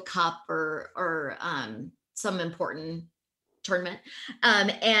the World Cup or some important tournament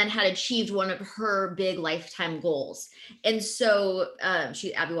and had achieved one of her big lifetime goals. And so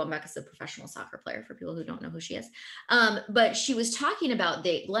Abby Wambach is a professional soccer player for people who don't know who she is. But she was talking about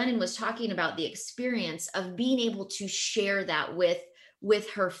Glennon was talking about the experience of being able to share that with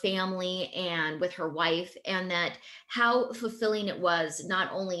her family and with her wife, and that how fulfilling it was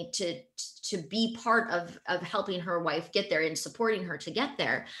not only to be part of helping her wife get there and supporting her to get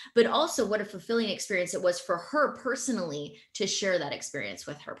there, but also what a fulfilling experience it was for her personally to share that experience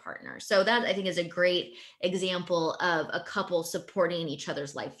with her partner. So that, I think, is a great example of a couple supporting each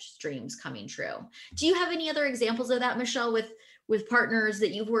other's life dreams coming true. Do you have any other examples of that, Michelle, with partners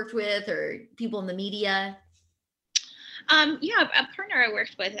that you've worked with or people in the media? Yeah, a partner I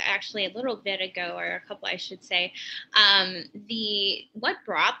worked with actually a little bit ago, or a couple, I should say, what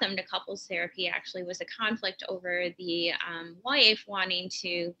brought them to couples therapy actually was a conflict over the wife wanting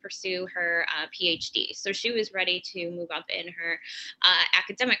to pursue her PhD. So she was ready to move up in her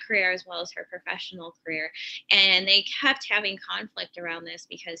academic career as well as her professional career. And they kept having conflict around this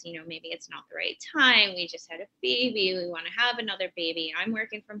because, maybe it's not the right time. We just had a baby. We want to have another baby. I'm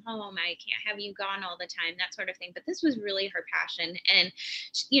working from home. I can't have you gone all the time, that sort of thing. But this was really her passion. And,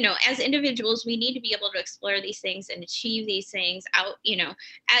 as individuals, we need to be able to explore these things and achieve these things out,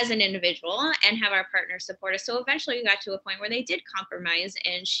 as an individual, and have our partner support us. So eventually we got to a point where they did compromise,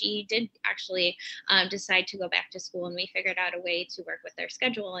 and she did actually decide to go back to school, and we figured out a way to work with their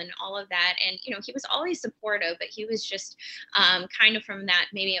schedule and all of that. And, he was always supportive, but he was just kind of from that,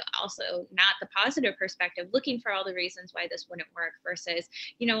 maybe also not the positive perspective, looking for all the reasons why this wouldn't work versus,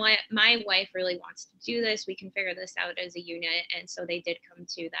 what, my wife really wants to do this. We can figure this out as a unit. And so they did come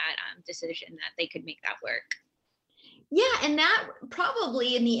to that decision that they could make that work. Yeah, and that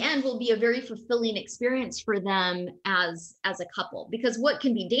probably in the end will be a very fulfilling experience for them as a couple, because what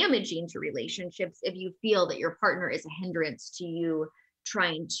can be damaging to relationships if you feel that your partner is a hindrance to you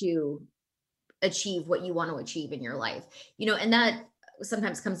trying to achieve what you want to achieve in your life, and that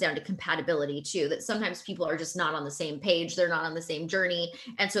sometimes comes down to compatibility too, that sometimes people are just not on the same page. They're not on the same journey.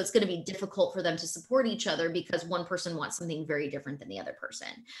 And so it's going to be difficult for them to support each other because one person wants something very different than the other person.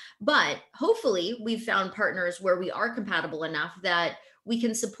 But hopefully we've found partners where we are compatible enough that we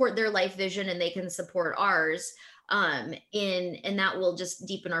can support their life vision and they can support ours. And that will just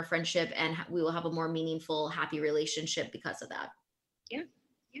deepen our friendship, and we will have a more meaningful, happy relationship because of that. Yeah.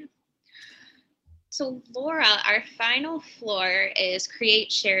 So Laura, our final floor is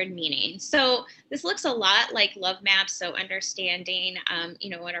create shared meaning. So this looks a lot like love maps. So understanding,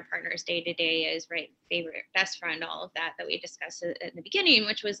 what our partner's day-to-day is, right? Favorite, best friend, all of that we discussed at the beginning,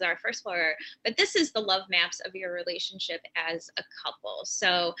 which was our first floor. But this is the love maps of your relationship as a couple.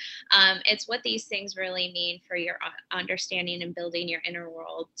 So it's what these things really mean for your understanding and building your inner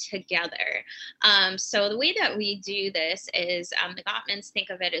world together. So the way that we do this is the Gottmans think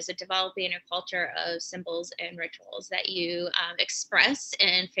of it as a developing a culture of symbols and rituals that you express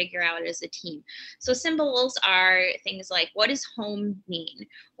and figure out as a team. So symbols are things like, what does home mean?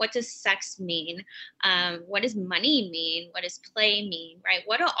 What does sex mean? What does money mean? What does play mean, right?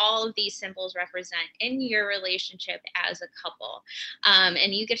 What do all of these symbols represent in your relationship as a couple?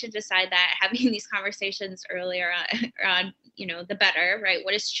 And you get to decide that having these conversations earlier on, the better, right?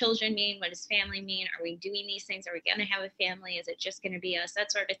 What does children mean? What does family mean? Are we doing these things? Are we going to have a family? Is it just going to be us?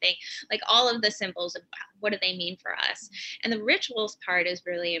 That sort of thing. Like all of the symbols of what do they mean for us? And the rituals part is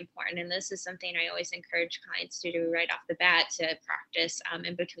really important. And this is something I always encourage clients to do right off the bat to practice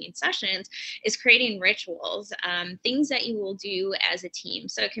in between sessions, is creating rituals, things that you will do as a team.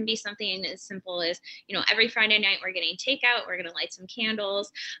 So it can be something as simple as, every Friday night we're getting takeout, we're going to light some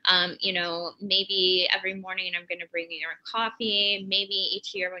candles. Maybe every morning I'm going to bring you a coffee. Maybe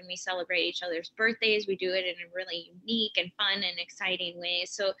each year when we celebrate each other's birthdays, we do it in a really unique and fun and exciting way.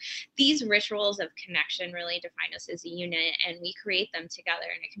 So these rituals of connection really define us as a unit, and we create them together,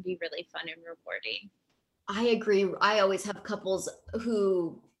 and it can be really fun and rewarding. I agree. I always have couples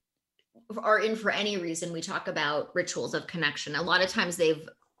who are in for any reason. We talk about rituals of connection. A lot of times they've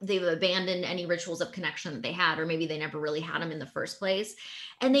abandoned any rituals of connection that they had, or maybe they never really had them in the first place.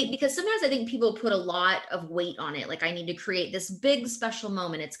 And because sometimes I think people put a lot of weight on it. Like, I need to create this big special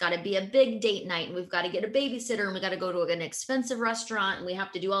moment. It's got to be a big date night, and we've got to get a babysitter, and we got to go to an expensive restaurant, and we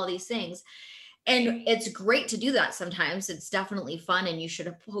have to do all these things. And it's great to do that sometimes. It's definitely fun, and you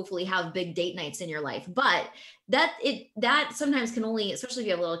should hopefully have big date nights in your life. But that sometimes can only, especially if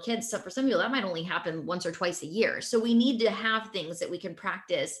you have little kids, so for some people that might only happen once or twice a year. So we need to have things that we can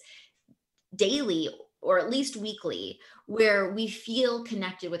practice daily or at least weekly, where we feel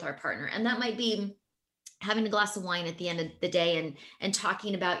connected with our partner. And that might be having a glass of wine at the end of the day and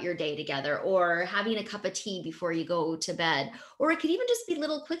talking about your day together, or having a cup of tea before you go to bed. Or it could even just be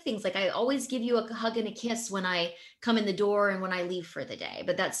little quick things. Like, I always give you a hug and a kiss when I come in the door and when I leave for the day.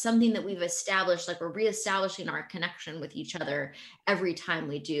 But that's something that we've established, like we're reestablishing our connection with each other every time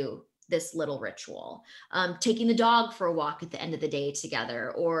we do this little ritual. Taking the dog for a walk at the end of the day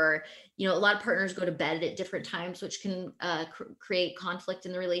together, or, a lot of partners go to bed at different times, which can create conflict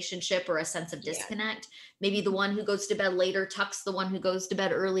in the relationship or a sense of disconnect. Yeah. Maybe the one who goes to bed later tucks the one who goes to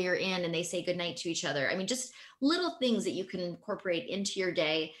bed earlier in, and they say goodnight to each other. I mean, just little things that you can incorporate into your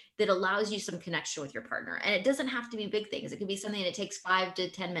day that allows you some connection with your partner. And it doesn't have to be big things. It can be something that takes 5 to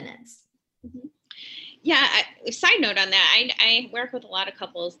 10 minutes. Mm-hmm. Yeah. Side note on that, I work with a lot of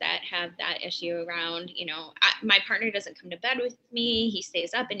couples that have that issue around, my partner doesn't come to bed with me. He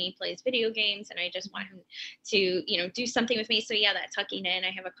stays up and he plays video games, and I just want him to, do something with me. So yeah, that tucking in, I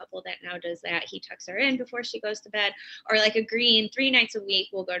have a couple that now does that. He tucks her in before she goes to bed, or like agreeing 3 nights a week,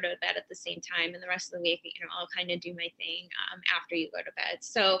 we'll go to bed at the same time. And the rest of the week, I'll kind of do my thing after you go to bed.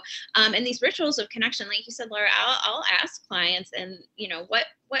 So, and these rituals of connection, like you said, Laura, I'll ask clients, and,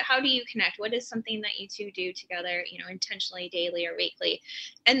 how do you connect? What is something that you two do together, intentionally, daily or weekly?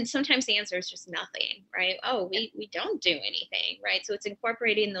 And sometimes the answer is just nothing, right? Oh, we don't do anything, right? So it's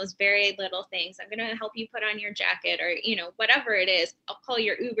incorporating those very little things. I'm going to help you put on your jacket, or, whatever it is. I'll call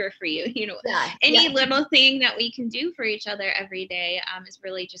your Uber for you, any little thing that we can do for each other every day is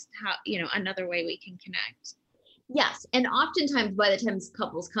really just how, another way we can connect. Yes. And oftentimes by the time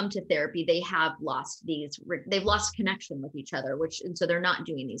couples come to therapy, they've lost connection with each other, and so they're not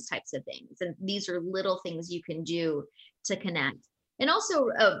doing these types of things. And these are little things you can do to connect. And also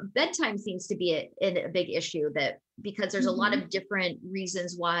bedtime seems to be a big issue, because there's a lot of different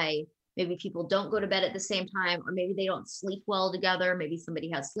reasons why maybe people don't go to bed at the same time, or maybe they don't sleep well together. Maybe somebody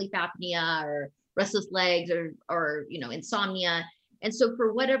has sleep apnea or restless legs or insomnia. And so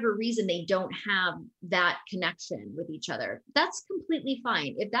for whatever reason, they don't have that connection with each other. That's completely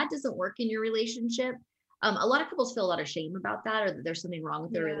fine. If that doesn't work in your relationship, a lot of couples feel a lot of shame about that, or that there's something wrong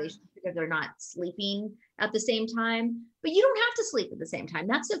with their relationship if they're not sleeping at the same time. But you don't have to sleep at the same time.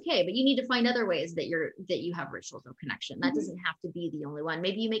 That's okay. But you need to find other ways that you have rituals of connection. That doesn't have to be the only one.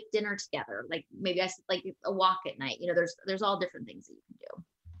 Maybe you make dinner together. Like maybe like a walk at night. There's all different things that you can do.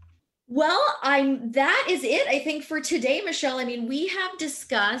 Well, that is it, I think, for today, Michelle. I mean, we have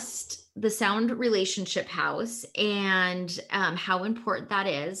discussed the Sound Relationship House and how important that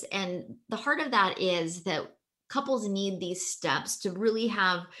is. And the heart of that is that couples need these steps to really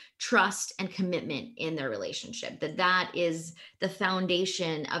have trust and commitment in their relationship, that is the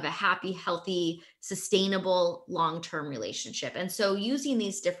foundation of a happy, healthy, sustainable, long-term relationship. And so using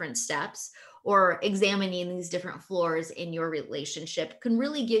these different steps or examining these different floors in your relationship can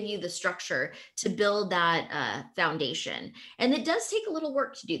really give you the structure to build that foundation. And it does take a little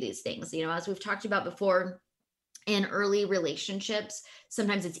work to do these things. As we've talked about before, in early relationships.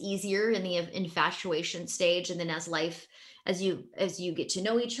 Sometimes it's easier in the infatuation stage. And then as you get to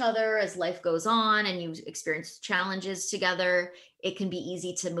know each other, as life goes on and you experience challenges together, it can be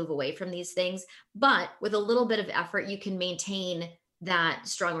easy to move away from these things. But with a little bit of effort, you can maintain that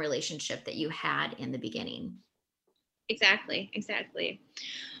strong relationship that you had in the beginning. Exactly.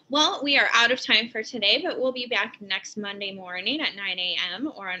 Well, we are out of time for today, but we'll be back next Monday morning at 9 a.m.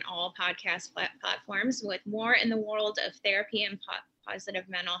 or on all podcast platforms with more in the world of therapy and positive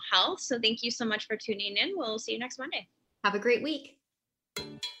mental health. So thank you so much for tuning in. We'll see you next Monday. Have a great week.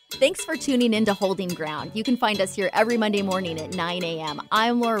 Thanks for tuning in to Holding Ground. You can find us here every Monday morning at 9 a.m.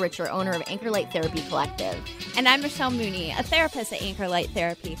 I'm Laura Richer, owner of Anchor Light Therapy Collective. And I'm Michelle Mooney, a therapist at Anchor Light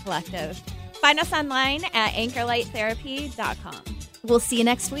Therapy Collective. Find us online at anchorlighttherapy.com. We'll see you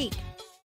next week.